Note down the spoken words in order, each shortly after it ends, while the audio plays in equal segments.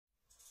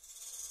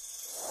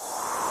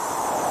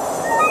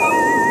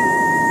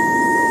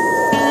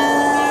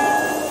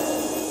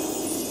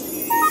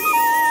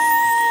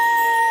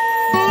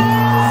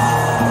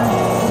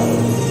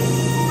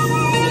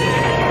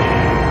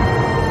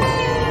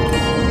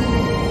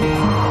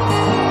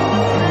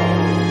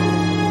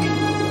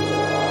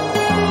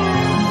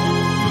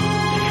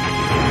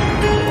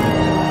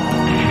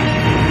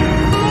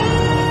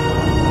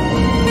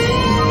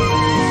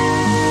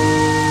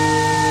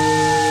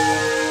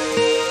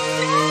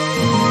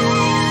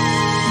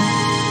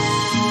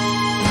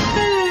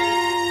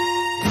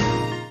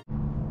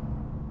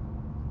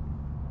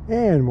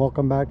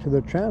welcome back to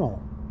the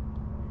channel.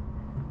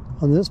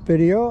 On this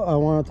video I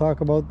want to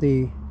talk about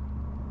the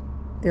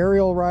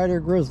Ariel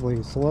rider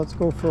Grizzly. So let's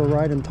go for a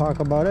ride and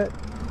talk about it.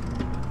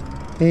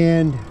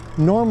 And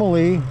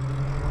normally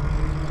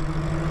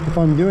if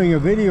I'm doing a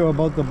video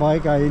about the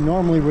bike, I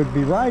normally would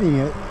be riding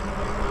it,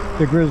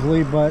 the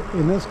Grizzly, but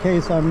in this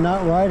case I'm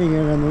not riding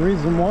it. And the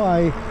reason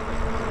why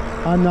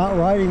I'm not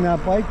riding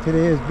that bike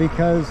today is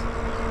because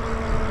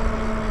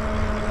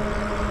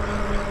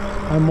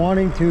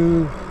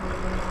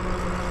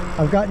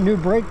I've got new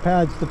brake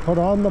pads to put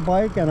on the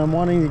bike, and I'm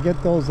wanting to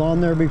get those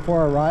on there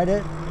before I ride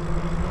it,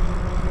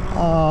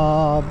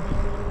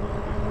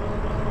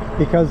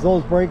 because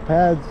those brake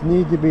pads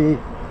need to be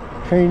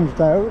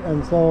changed out,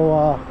 and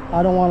so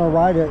I don't want to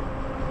ride it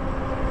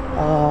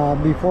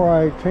before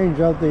I change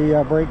out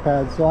the brake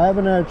pads. So I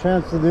haven't had a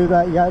chance to do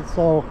that yet,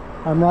 so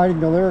I'm riding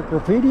the Lyric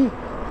Graffiti.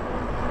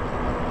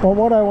 But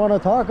what I want to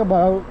talk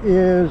about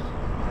is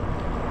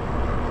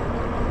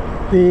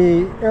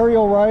the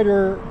Ariel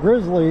rider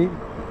Grizzly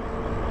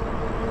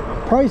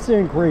price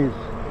increase.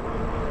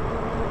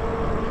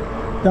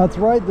 That's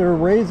right, they're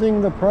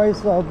raising the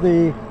price of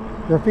the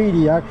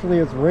Graffiti. Actually,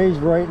 it's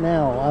raised right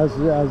now as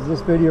this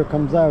video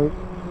comes out.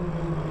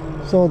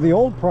 So the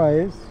old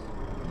price,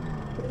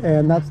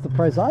 and that's the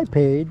price I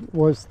paid,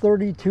 was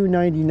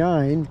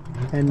 $32.99,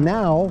 and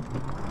now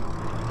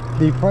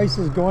the price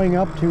is going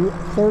up to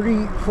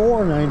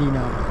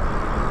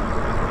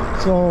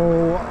 $34.99.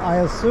 So I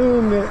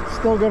assume it's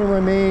still going to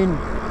remain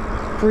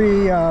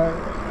free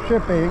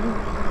shipping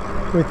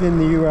within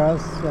the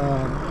U.S.,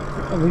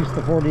 at least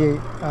the 48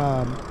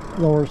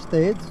 lower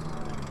states.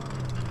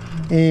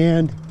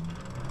 And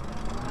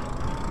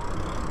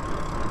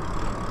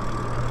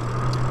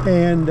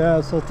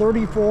so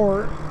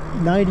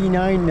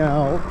 $34.99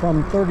 now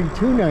from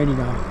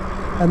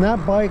 $32.99. And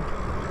that bike,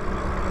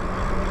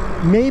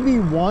 maybe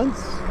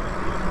once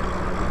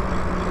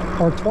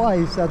or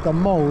twice at the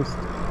most,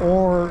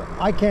 or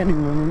I can't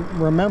even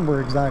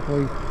remember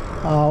exactly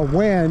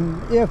when,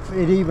 if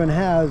it even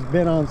has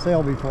been on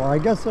sale before. I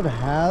guess it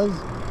has,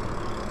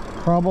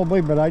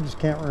 probably, but I just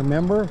can't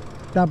remember.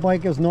 That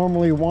bike is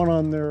normally one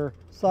on their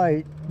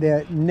site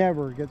that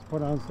never gets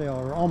put on sale,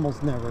 or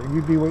almost never.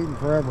 You'd be waiting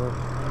forever.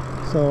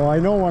 So I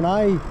know when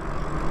I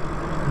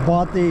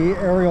bought the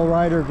Ariel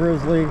rider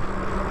Grizzly,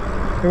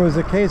 it was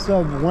a case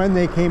of when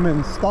they came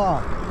in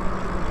stock.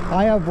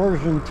 I have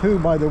version 2,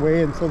 by the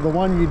way, and so the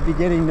one you'd be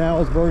getting now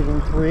is version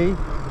 3.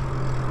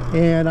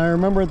 And I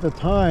remember at the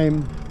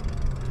time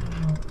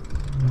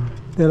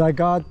that I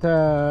got,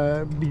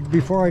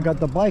 before I got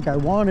the bike, I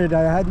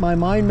had my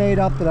mind made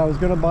up that I was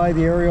going to buy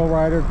the Ariel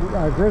rider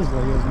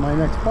Grizzly as my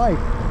next bike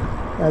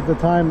at the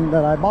time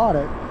that I bought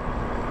it.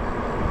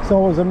 So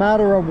it was a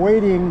matter of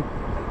waiting,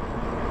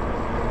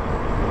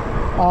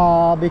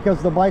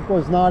 because the bike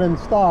was not in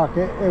stock.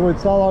 It would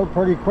sell out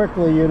pretty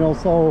quickly, you know.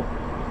 So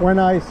when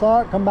I saw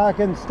it come back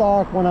in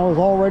stock, when I was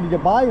all ready to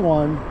buy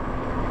one,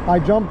 I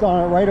jumped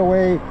on it right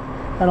away.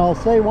 And I'll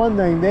say one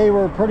thing, they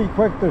were pretty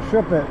quick to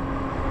ship it.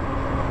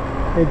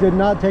 It did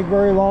not take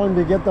very long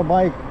to get the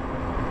bike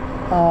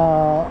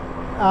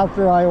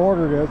after I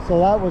ordered it, so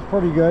that was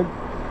pretty good.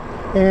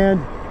 And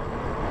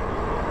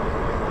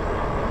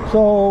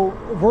so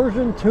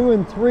version 2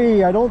 and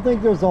 3, I don't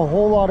think there's a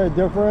whole lot of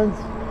difference.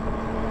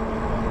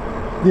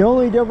 The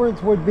only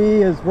difference would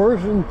be is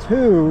version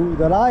 2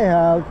 that I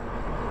have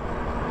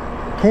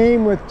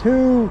came with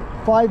 2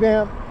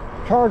 5-amp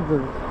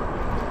chargers,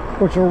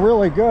 which are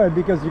really good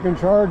because you can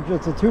charge.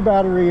 It's a 2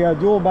 battery,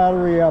 dual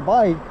battery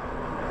bike.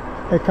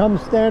 It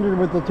comes standard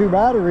with the 2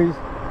 batteries,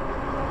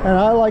 and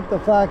I like the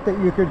fact that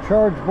you could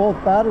charge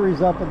both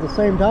batteries up at the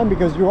same time,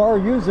 because you are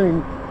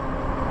using,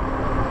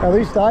 at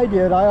least I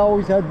did, I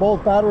always had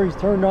both batteries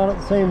turned on at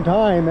the same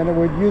time, and it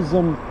would use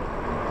them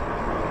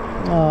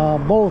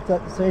both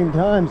at the same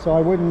time, so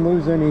I wouldn't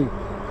lose any,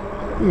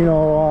 you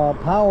know,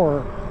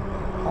 power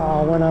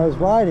when I was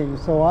riding.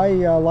 So I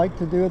like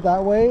to do it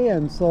that way,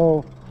 and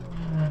so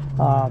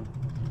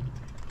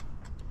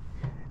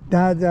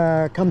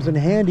that comes in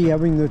handy,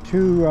 having the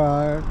 2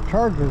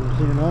 chargers,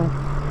 you know.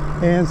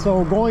 And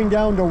so going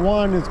down to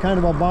 1 is kind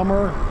of a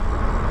bummer.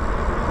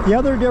 The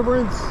other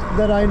difference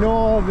that I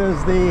know of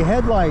is the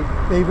headlight.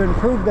 They've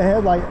improved the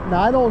headlight.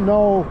 Now I don't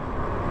know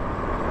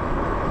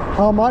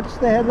how much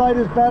the headlight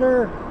is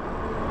better,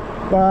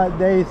 but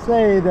they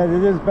say that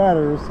it is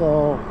better.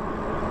 So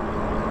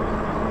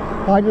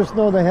I just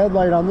know the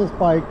headlight on this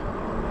bike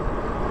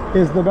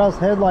is the best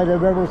headlight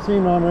I've ever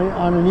seen on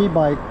an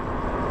e-bike.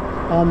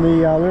 On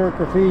the Lyric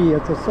Graffiti,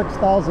 it's a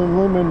 6,000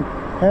 lumen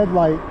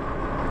headlight,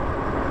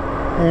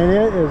 and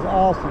it is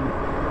awesome.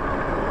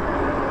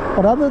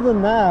 But other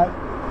than that,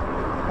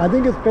 I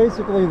think it's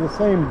basically the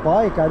same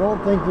bike. I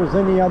don't think there's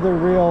any other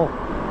real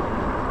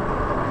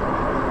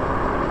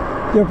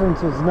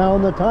differences. Now,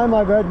 in the time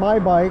I've had my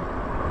bike,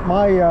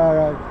 my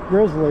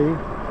Grizzly,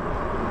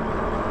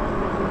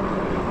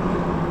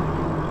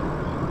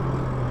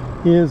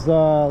 is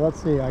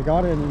let's see, I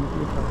got it in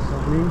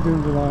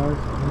June, July.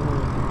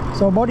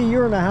 So about a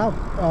year and a half,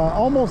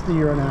 almost a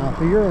year and a half,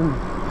 a year and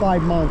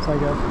 5 months, I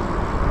guess,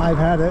 I've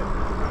had it.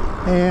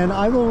 And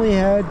I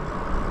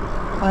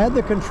had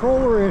the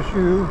controller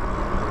issue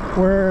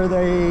where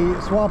they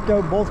swapped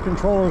out both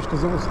controllers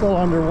because it was still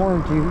under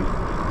warranty.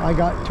 I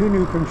got 2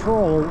 new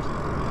controllers,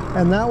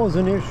 and that was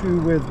an issue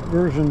with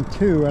version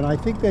 2, and I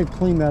think they've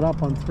cleaned that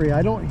up on 3.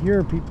 I don't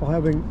hear people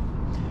having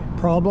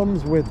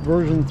problems with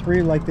version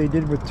 3 like they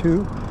did with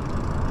 2.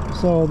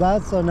 So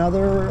that's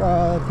another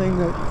thing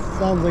that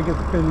sounds like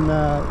it's been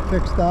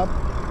fixed up.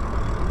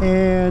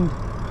 And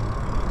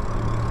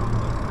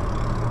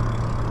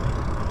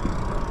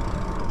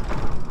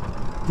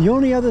the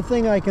only other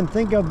thing I can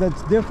think of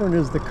that's different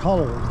is the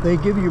colors. They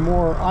give you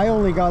more. I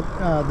only got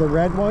the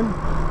red one.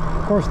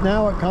 Of course,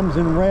 now it comes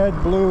in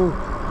red, blue,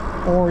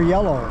 or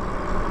yellow.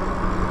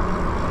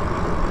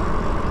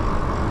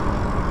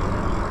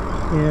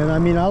 And I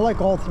mean, I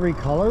like all 3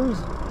 colors.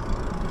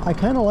 I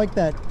kind of like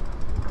that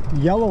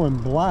yellow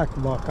and black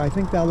look. I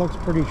think that looks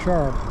pretty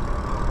sharp.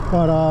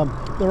 But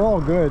they're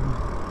all good.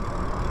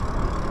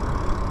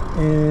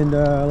 And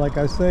like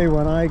I say,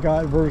 when I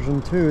got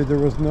version 2, there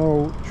was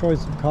no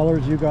choice of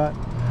colors. You got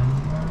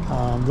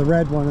the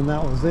red one, and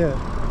that was it.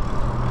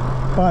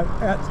 But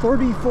at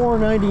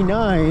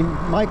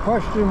 $34.99, my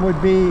question would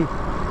be,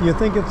 do you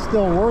think it's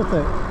still worth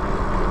it?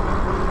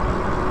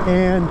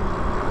 And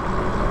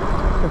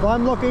if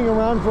I'm looking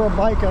around for a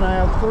bike and I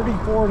have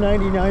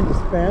 $34.99 to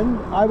spend,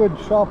 I would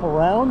shop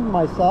around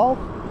myself.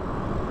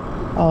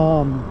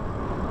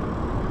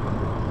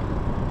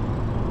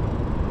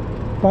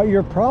 But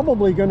you're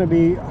probably going to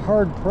be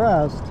hard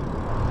pressed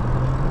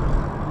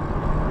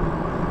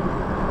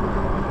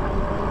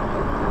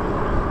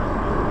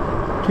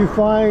to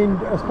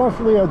find,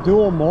 especially a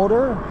dual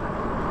motor,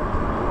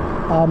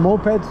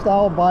 moped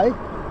style bike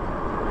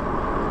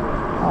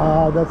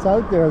that's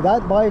out there.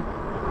 That bike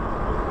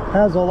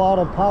has a lot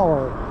of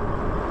power,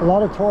 a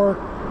lot of torque,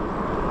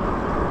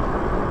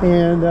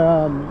 and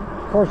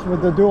of course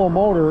with the dual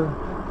motor,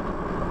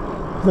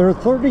 they're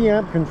 30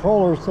 amp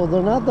controllers, so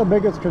they're not the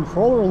biggest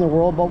controller in the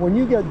world, but when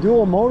you get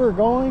dual motor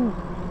going,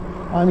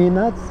 I mean,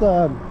 that's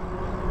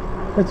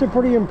it's a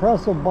pretty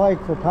impressive bike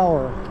for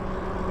power,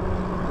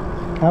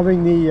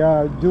 having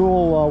the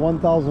dual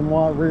 1000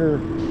 watt rear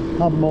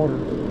hub motor.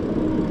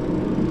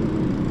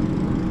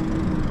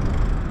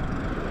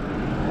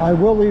 I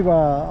will leave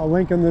a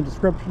link in the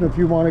description if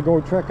you want to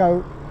go check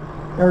out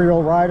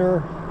Ariel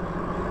Rider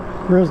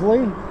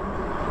Grizzly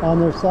on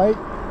their site.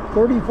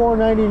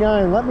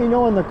 $34.99. Let me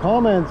know in the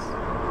comments,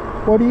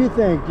 what do you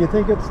think? Do you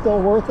think it's still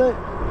worth it?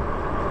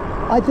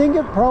 I think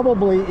it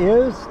probably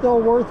is still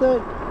worth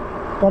it,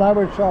 but I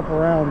would shop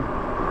around.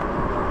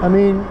 I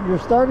mean, you're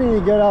starting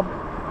to get up,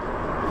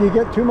 if you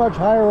get too much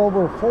higher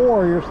over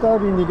 4, you're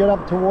starting to get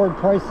up toward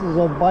prices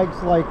of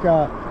bikes like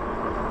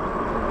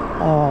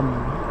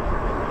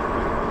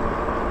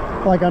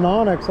an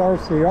Onyx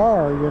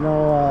RCR, you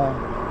know.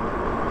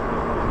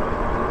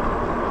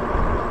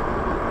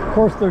 Of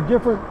course, they're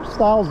different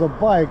styles of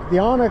bike. The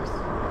Onyx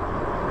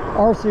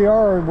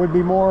RCR would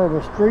be more of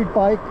a street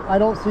bike. I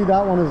don't see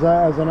that one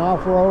as an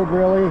off-road,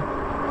 really.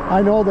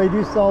 I know they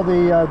do sell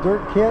the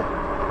dirt kit,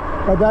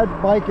 but that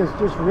bike is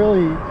just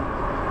really,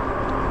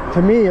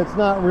 to me, it's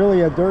not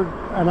really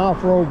an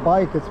off-road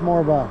bike. It's more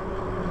of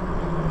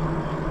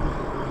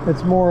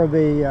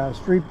a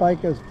street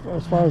bike as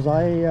far as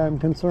I am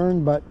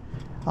concerned. But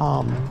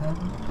of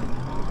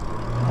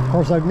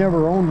course, I've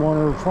never owned one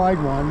or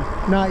tried one,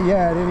 not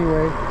yet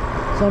anyway.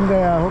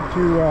 Someday I hope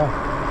to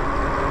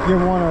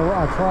give one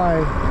a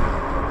try.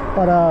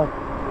 But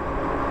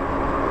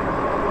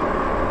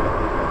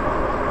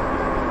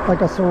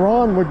like a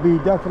Saran would be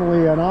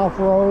definitely an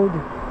off-road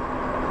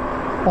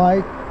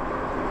bike.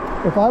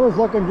 If I was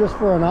looking just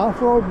for an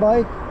off-road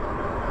bike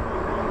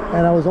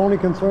and I was only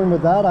concerned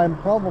with that, I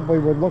probably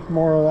would look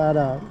more at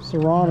a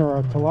Saran or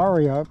a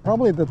Talaria.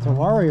 Probably the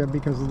Talaria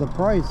because of the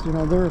price. You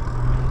know, they're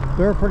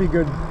a pretty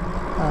good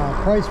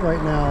price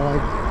right now.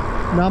 Like,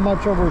 not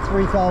much over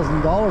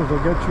 $3,000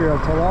 will get you a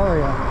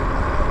Talaria,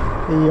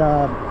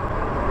 the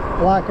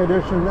Black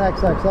Edition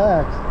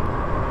XXX.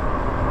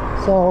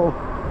 So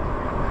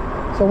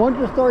once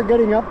you start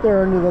getting up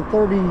there into the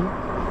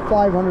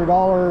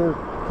 $3,500,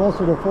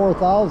 closer to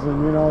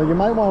 $4,000, you know, you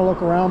might want to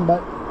look around,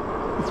 but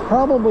it's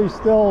probably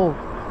still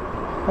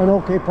an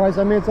okay price.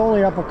 I mean, it's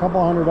only up a couple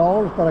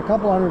 $100, but a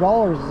couple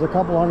 $100 is a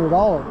couple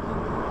 $100.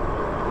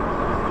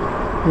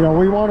 You know,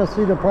 we want to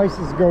see the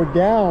prices go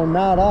down,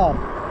 not up.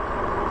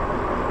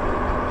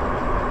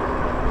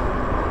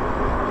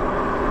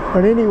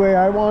 But anyway,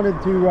 I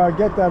wanted to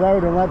get that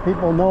out and let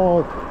people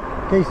know,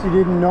 in case you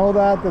didn't know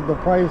that the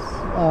price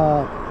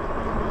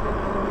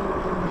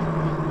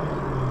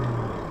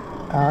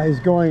is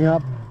going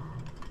up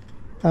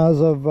as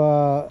of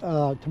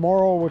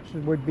tomorrow, which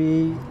would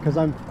be, because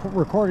I'm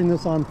recording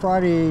this on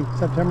Friday,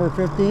 September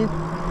 15th.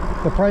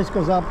 The price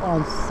goes up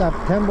on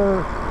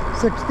September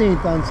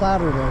 16th on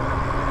Saturday.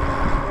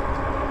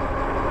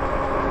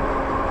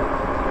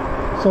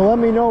 So let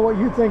me know what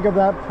you think of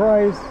that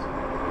price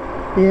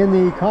in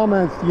the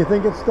comments. Do you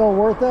think it's still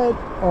worth it?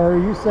 Or are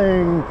you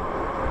saying,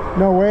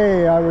 no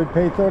way, I would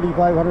pay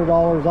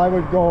 $3,500. I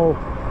would go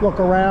look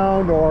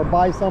around or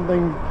buy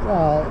something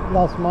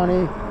less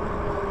money.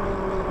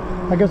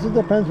 I guess it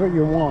depends what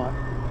you want.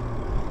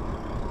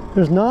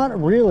 There's not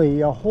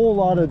really a whole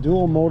lot of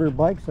dual motor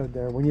bikes out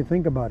there when you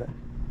think about it.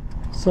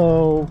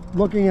 So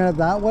looking at it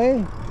that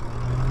way,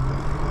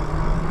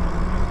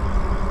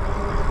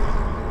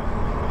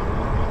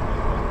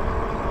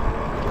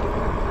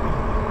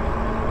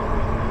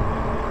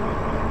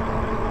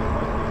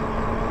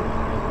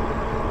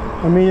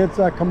 I mean, it's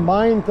a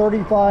combined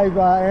 35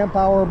 amp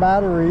hour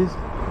batteries.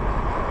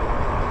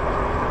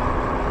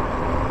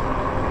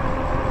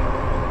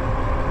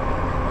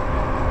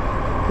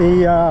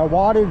 The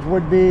wattage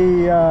would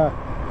be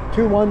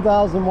two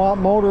 1,000 watt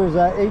motors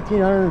at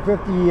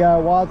 1,850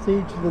 watts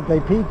each that they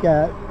peak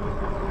at.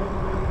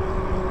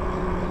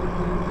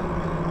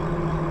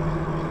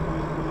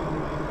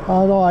 I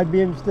don't know, I'd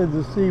be interested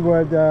to see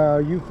what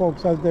you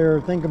folks out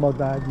there think about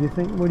that. Do you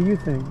think, what do you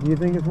think? Do you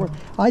think it's worth?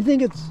 I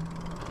think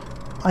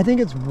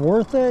it's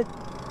worth it,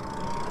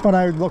 but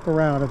I would look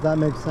around, if that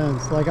makes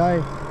sense. Like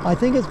I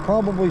think it's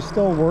probably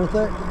still worth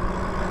it,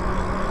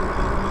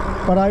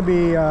 but I'd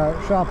be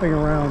shopping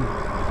around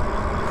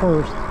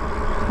first,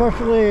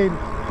 especially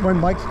when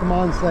bikes come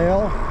on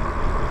sale,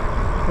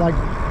 like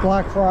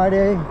Black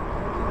Friday.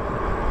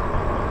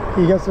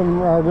 You get some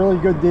really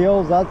good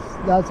deals.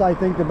 That's I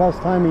think the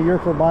best time of year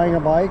for buying a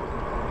bike.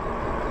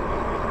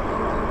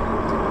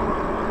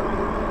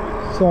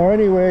 So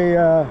anyway,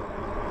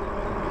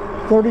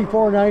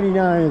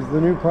 $34.99 is the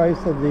new price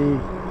of the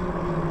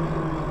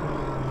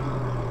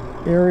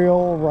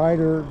Ariel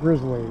Rider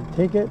Grizzly.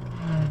 Take it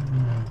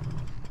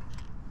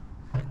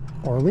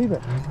or leave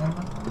it.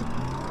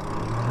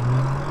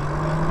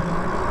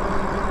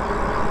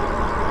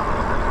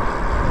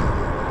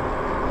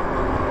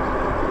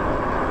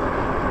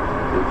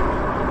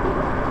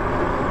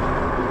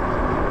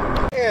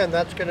 And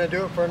that's going to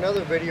do it for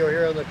another video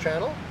here on the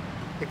channel.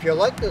 If you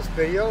like this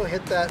video,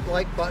 hit that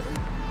like button.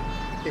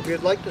 If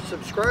you'd like to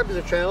subscribe to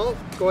the channel,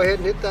 go ahead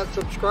and hit that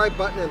subscribe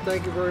button, and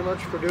thank you very much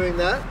for doing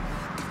that.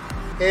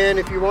 And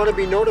if you want to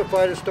be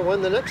notified as to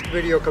when the next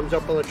video comes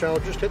up on the channel,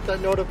 just hit that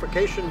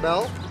notification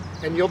bell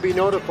and you'll be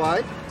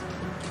notified.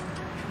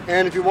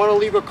 And if you want to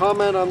leave a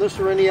comment on this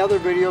or any other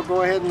video,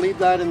 go ahead and leave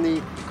that in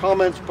the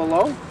comments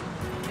below.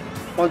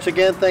 Once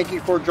again, thank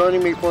you for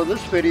joining me for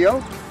this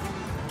video,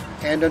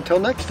 and until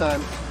next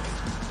time.